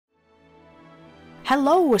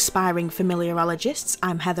Hello aspiring familiarologists,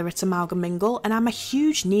 I'm Heather at Amalgam Mingle and I'm a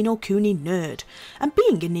huge Ni No Kuni nerd. And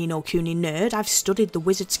being a Ni No Kuni nerd, I've studied the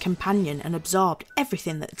Wizard's Companion and absorbed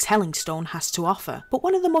everything that the Telling Stone has to offer. But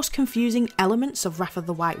one of the most confusing elements of Wrath of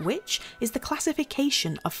the White Witch is the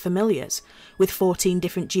classification of familiars. With 14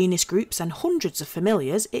 different genus groups and hundreds of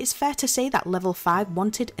familiars, it is fair to say that level 5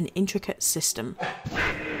 wanted an intricate system.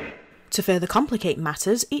 To further complicate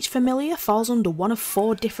matters, each familiar falls under one of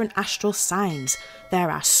 4 different astral signs.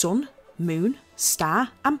 There are sun, moon, star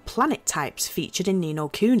and planet types featured in Ni No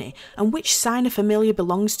Kuni, and which sign a familiar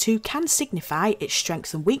belongs to can signify its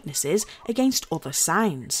strengths and weaknesses against other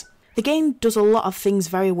signs. The game does a lot of things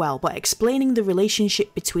very well, but explaining the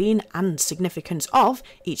relationship between and significance of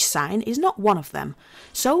each sign is not one of them.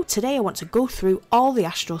 So today I want to go through all the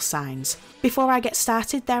astral signs. Before I get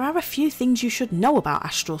started, there are a few things you should know about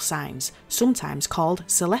astral signs, sometimes called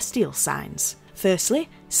celestial signs. Firstly,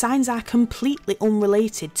 signs are completely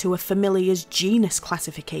unrelated to a familiar's genus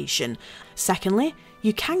classification. Secondly,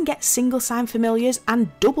 you can get single sign familiars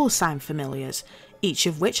and double sign familiars, each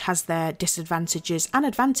of which has their disadvantages and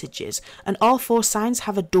advantages, and all 4 signs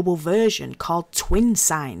have a double version called twin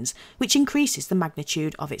signs, which increases the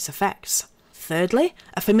magnitude of its effects. Thirdly,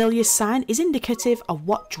 a familiar's sign is indicative of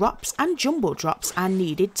what drops and jumbo drops are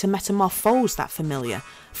needed to metamorphose that familiar.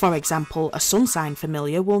 For example, a sun sign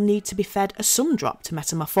familiar will need to be fed a sun drop to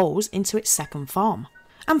metamorphose into its second form.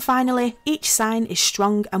 And finally, each sign is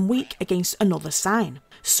strong and weak against another sign.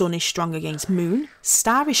 Sun is strong against moon,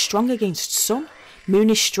 star is strong against sun,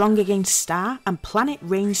 moon is strong against star, and planet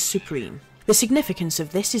reigns supreme. The significance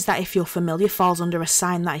of this is that if your familiar falls under a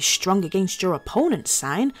sign that is strong against your opponent's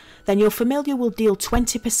sign, then your familiar will deal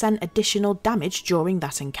 20% additional damage during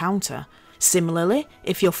that encounter. Similarly,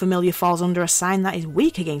 if your familiar falls under a sign that is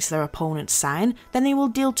weak against their opponent's sign, then they will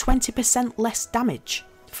deal 20% less damage.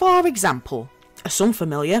 For example, a sun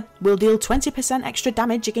familiar will deal 20% extra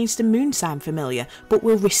damage against a moon sign familiar, but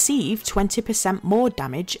will receive 20% more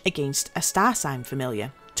damage against a star sign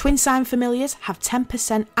familiar. Twin sign familiars have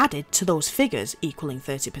 10% added to those figures, equaling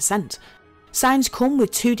 30%. Signs come with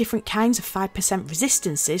 2 different kinds of 5%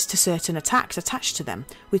 resistances to certain attacks attached to them,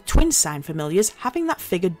 with twin sign familiars having that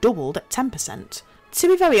figure doubled at 10%. To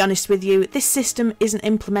be very honest with you, this system isn't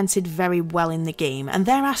implemented very well in the game, and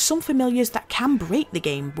there are some familiars that can break the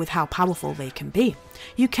game with how powerful they can be.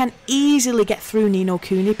 You can easily get through Ni No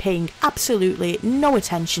Kuni paying absolutely no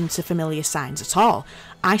attention to familiar signs at all.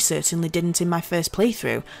 I certainly didn't in my first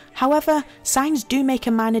playthrough. However, signs do make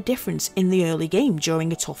a minor difference in the early game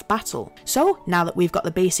during a tough battle. So, now that we've got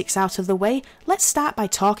the basics out of the way, let's start by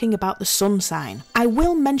talking about the sun sign. I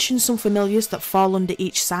will mention some familiars that fall under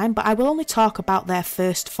each sign, but I will only talk about their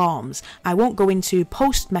first forms. I won't go into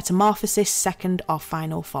post-metamorphosis, second or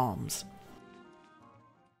final forms.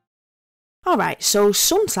 Alright, so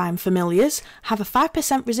sun sign familiars have a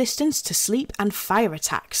 5% resistance to sleep and fire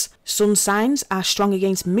attacks. Sun signs are strong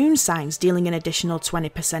against moon signs, dealing an additional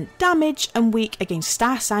 20% damage, and weak against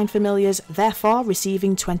star sign familiars, therefore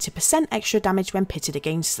receiving 20% extra damage when pitted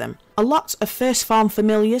against them. A lot of first form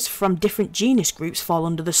familiars from different genus groups fall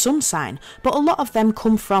under the sun sign, but a lot of them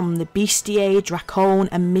come from the Bestiae, Dracone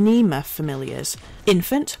and Minima familiars.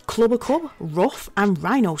 Infant, Clubbercub, Rough and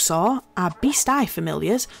Rhinosaur are Beast-Eye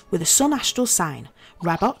familiars with a sun astral sign.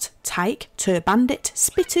 Rabot, Tyke, Turbandit,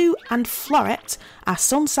 Spittu and Floret are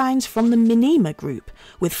sun signs from the Minima group,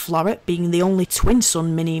 with Floret being the only twin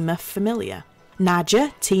sun Minima familiar.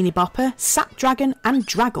 Naja, Teeny Bopper, Sapdragon and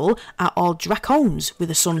Draggle are all Dracones with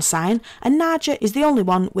a sun sign, and Naja is the only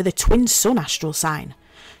one with a twin sun astral sign.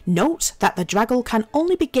 Note that the Draggle can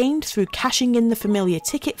only be gained through cashing in the familiar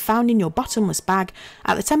ticket found in your bottomless bag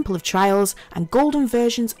at the Temple of Trials, and golden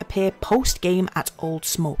versions appear post-game at Old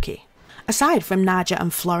Smoky. Aside from Naja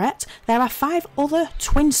and Floret, there are 5 other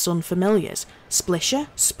twin sun familiars. Splisher,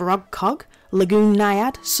 Sprogcog, Lagoon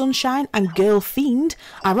Naiad, Sunshine and Girl Fiend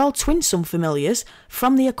are all twin sun familiars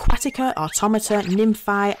from the Aquatica, Automata,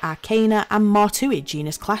 Nymphi, Arcana and Mortui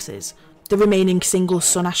genus classes. The remaining single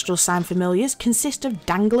sun astral sign familiars consist of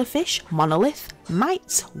Danglerfish, Monolith,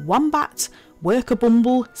 Mite, Wombat,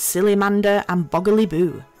 Workabumble, Sillimander and Boggly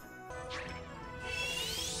Boo.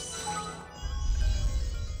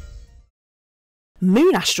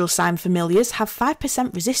 Moon astral sign familiars have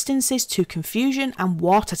 5% resistances to confusion and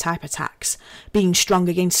water type attacks. Being strong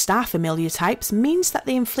against star familiar types means that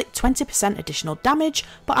they inflict 20% additional damage,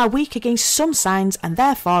 but are weak against sun signs and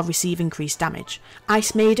therefore receive increased damage.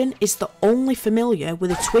 Ice Maiden is the only familiar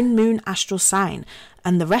with a twin moon astral sign,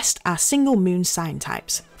 and the rest are single moon sign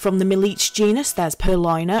types. From the Meleech genus there's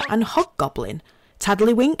Purloiner and Hoggoblin.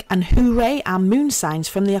 Taddlywink and Hooray are moon signs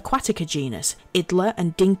from the Aquatica genus. Idler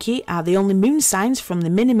and Dinky are the only moon signs from the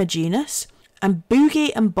Minima genus. And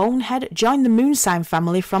Boogie and Bonehead join the moon sign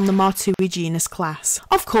family from the Martui genus class.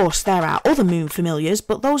 Of course, there are other moon familiars,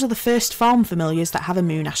 but those are the first form familiars that have a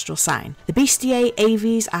moon astral sign. The Bestiae,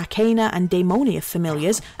 Aves, Arcana and Daemonia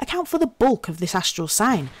familiars account for the bulk of this astral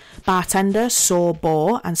sign. Bartender, Saw,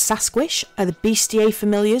 Boar and Sasquish are the Bestiae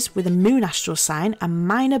familiars with a moon astral sign, and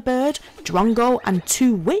Minor Bird, Drongo and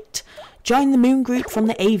Two Wit join the moon group from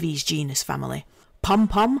the Aves genus family.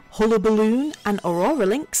 Pom-Pom, Hullaballoon and Aurora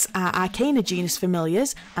Lynx are Arcana genus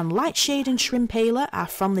familiars, and Lightshade and Shrimpaler are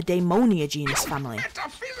from the Daemonia genus family.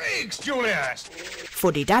 Metaphysics, Julius!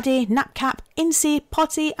 Fuddy Daddy, Napcap, Incy,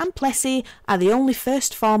 Potty and Plessy are the only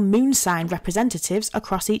first form moon sign representatives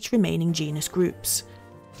across each remaining genus groups.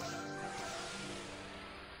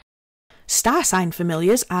 Star sign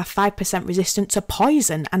familiars are 5% resistant to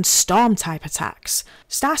poison and storm type attacks.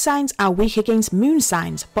 Star signs are weak against moon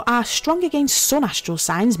signs, but are strong against sun astral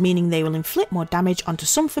signs, meaning they will inflict more damage onto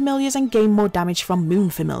some familiars and gain more damage from moon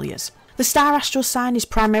familiars. The star astral sign is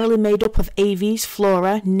primarily made up of Aves,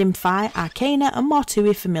 Flora, Nymphi, Arcana and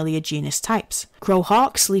Martui familiar genus types.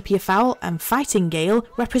 Crowhawk, Sleepy Fowl and Fighting Gale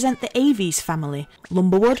represent the Aves family.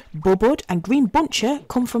 Lumberwood, Bubwood and Green Buncher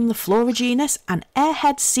come from the Flora genus, and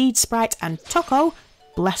Airhead, Seed Sprite and Toko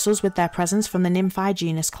bless us with their presence from the Nymphi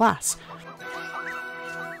genus class.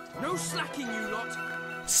 No slacking, you lot!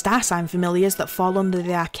 Star sign familiars that fall under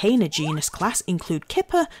the Arcana genus class include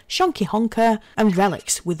Kipper, Shonky Honker and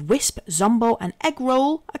Relics, with Wisp, Zombo and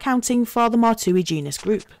Eggroll accounting for the Martui genus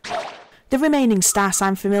group. The remaining star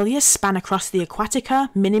sign familiars span across the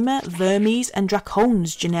Aquatica, Minima, Vermes and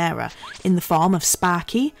Dracones genera in the form of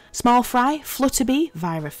Sparky, Small Fry, Flutterby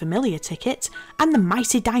via a familiar ticket, and the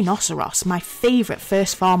Mighty Dinoceros, my favourite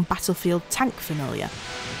first form battlefield tank familiar.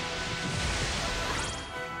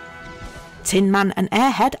 Tin Man and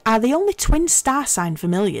Airhead are the only twin star sign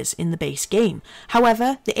familiars in the base game.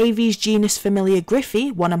 However, the Aves genus familiar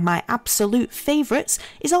Griffey, one of my absolute favourites,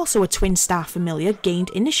 is also a twin star familiar gained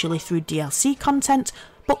initially through DLC content,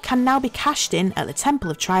 but can now be cashed in at the Temple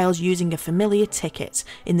of Trials using a familiar ticket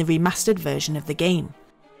in the remastered version of the game.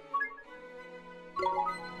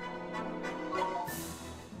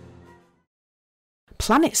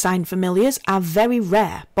 Planet sign familiars are very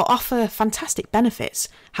rare but offer fantastic benefits.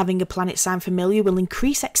 Having a planet sign familiar will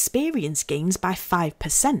increase experience gains by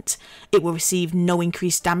 5%. It will receive no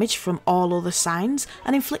increased damage from all other signs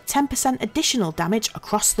and inflict 10% additional damage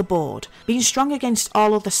across the board. Being strong against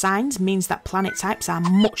all other signs means that planet types are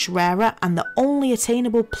much rarer, and the only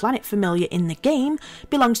attainable planet familiar in the game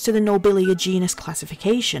belongs to the Nobilia genus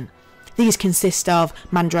classification. These consist of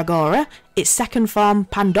Mandragora, its second form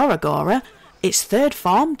Pandoragora, its third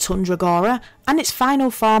form, Tundragora, and its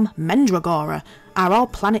final form, Mendragora, are all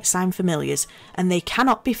planet sign familiars, and they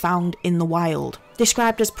cannot be found in the wild.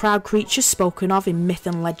 Described as proud creatures spoken of in myth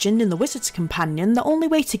and legend in the Wizard's Companion, the only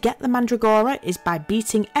way to get the Mandragora is by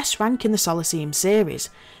beating S rank in the Solaceum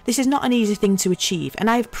series. This is not an easy thing to achieve,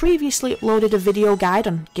 and I have previously uploaded a video guide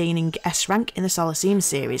on gaining S rank in the Solaceum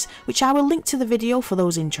series, which I will link to the video for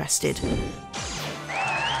those interested.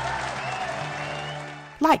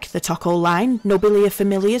 Like the Toko line, Nobilia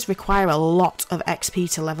familiars require a lot of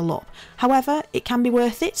XP to level up. However, it can be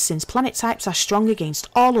worth it since planet types are strong against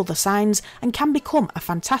all other signs and can become a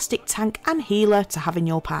fantastic tank and healer to have in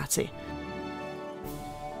your party.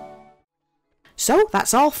 So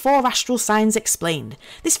that's all 4 astral signs explained.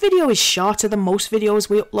 This video is shorter than most videos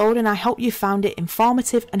we upload, and I hope you found it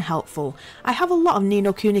informative and helpful. I have a lot of Ni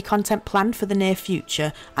No Kuni content planned for the near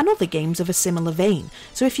future and other games of a similar vein,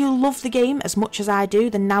 so if you love the game as much as I do,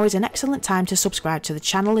 then now is an excellent time to subscribe to the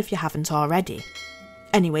channel if you haven't already.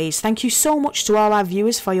 Anyways, thank you so much to all our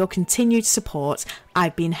viewers for your continued support.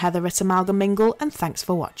 I've been Heather at Amalgam Mingle, and thanks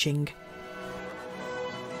for watching.